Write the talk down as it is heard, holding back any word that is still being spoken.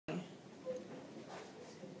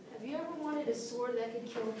a sword that could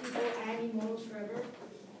kill people and immortals forever.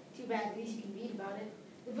 Too bad, at least you can read about it.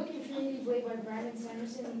 The book Infinity Blade by Brandon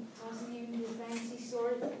Sanderson tosses you into a fantasy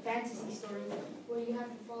story where you have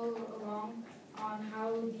to follow along on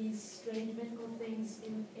how these strange mythical things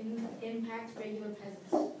impact regular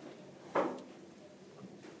peasants.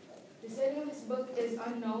 The setting of this book is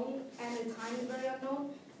unknown, and the time is very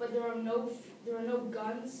unknown, but there are no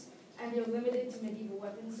guns, and they're limited to medieval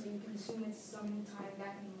weapons, so you can assume it's some time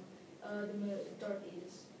back in the Dark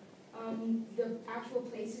Ages. The actual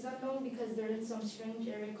place is unknown because they're in some strange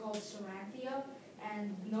area called Saranthia,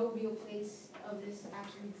 and no real place of this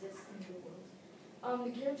actually exists in the world.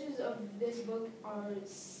 The characters of this book are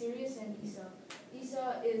Sirius and Issa.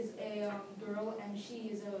 Issa is a girl, and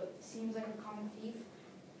she seems like a common thief,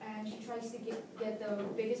 and she tries to get the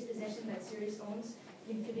biggest possession that Sirius owns,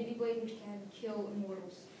 the Infinity Blade, which can kill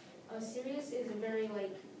immortals. Sirius is a very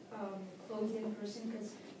closed-in person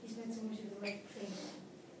because he spent so much of his life training.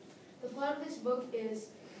 The plot of this book is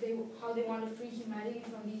how they want to free humanity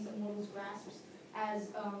from these immortals' grasps, as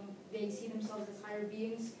they see themselves as higher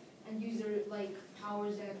beings and use their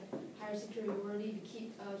powers and higher superiority to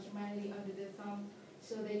keep humanity under their thumb,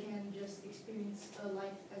 so they can just experience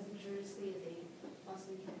life as luxuriously as they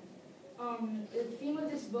possibly can. The theme of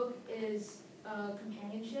this book is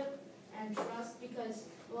companionship and trust, because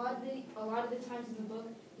a lot of the times in the book,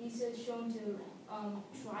 Issa is shown to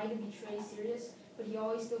try to betray Sirius, but he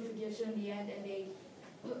always still forgives her in the end, and they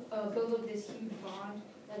build up this huge bond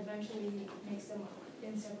that eventually makes them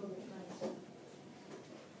inseparable friends.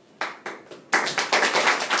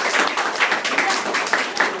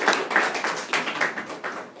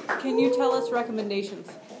 Can you tell us recommendations?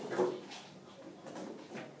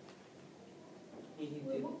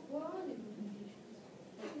 What are the recommendations?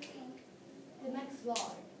 The next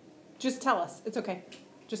slide. Just tell us. It's okay.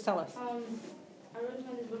 Just tell us. I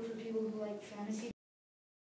recommend this book for people who like fantasy.